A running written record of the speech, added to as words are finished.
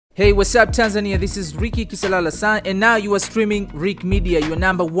Hey, what's up Tanzania? This is Ricky Kisalala-san and now you are streaming Rick Media, your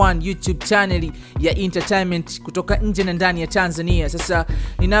 #1 YouTube channel ya entertainment kutoka nje na ndani ya Tanzania. Sasa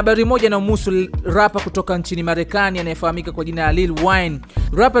nina habari moja na umuhusu rapper kutoka nchini Marekani anayefahamika kwa jina la LIL WAYNE.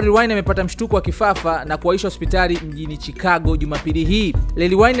 Rapper LIL WAYNE amepata mshtuko wa kifafa na kuwaishwa hospitali mjini Chicago Jumapili hii.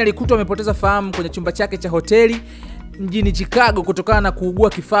 LIL WAYNE alikutwa amepoteza fahamu kwenye chumba chake cha hoteli mjini Chicago kutokana na kuugua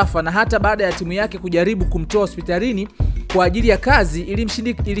kifafa, na hata baada ya timu yake kujaribu kumtoa hospitalini kwa ajili ya kazi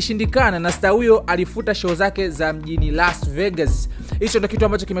ilishindikana, na star huyo alifuta show zake za mjini Las Vegas. Hicho ndio kitu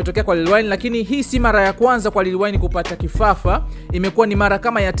ambacho kimetokea kwa LIL WAYNE, lakini hii si mara ya kwanza kwa LIL WAYNE kupata kifafa. Imekuwa ni mara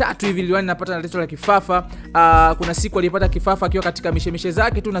kama ya 3 hivi LIL WAYNE anapata tatizo la kifafa. Kuna siku alipata kifafa akiwa katika mishemishe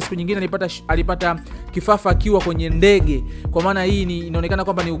zake tu, na siku nyingine alipata kifafa akiwa kwenye ndege. Kwa maana hii inaonekana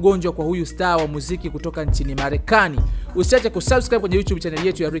kwamba ni ugonjwa kwa huyu star wa muziki kutoka nchini Marekani. Usiache kusubscribe kwenye YouTube channel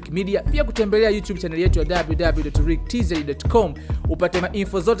yetu ya Rick Media, pia kutembelea YouTube channel yetu ya www.ricktz.com upate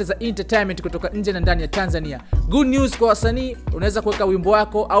info zote za entertainment kutoka nje na ndani ya Tanzania. Good news kwa wasanii, unaweza kuweka wimbo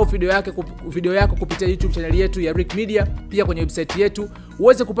wako au video yako kupitia YouTube channel yetu ya Rick Media, pia kwenye website yetu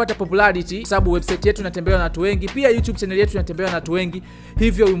uweze kupata popularity, sababu website yetu inatembelewa na watu wengi, pia YouTube channel yetu inatembelewa na watu wengi.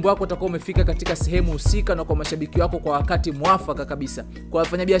 Hivyo wimbo wako utakuwa umefika katika sehemu husika na kwa mashabiki wako kwa wakati mwafaka kabisa. Kwa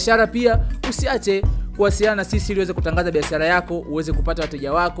wafanyabiashara pia usiache kuwasiliana na sisi ili uweze kutangaza biashara yako, uweze kupata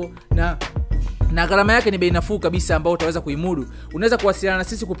wateja wako, na gharama yake ni bei nafuu kabisa ambao utaweza kuimudu. Unaweza kuwasiliana na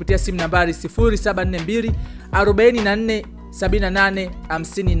sisi kupitia simu nambari 0742 44 78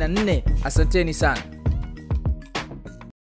 54. Asanteni sana.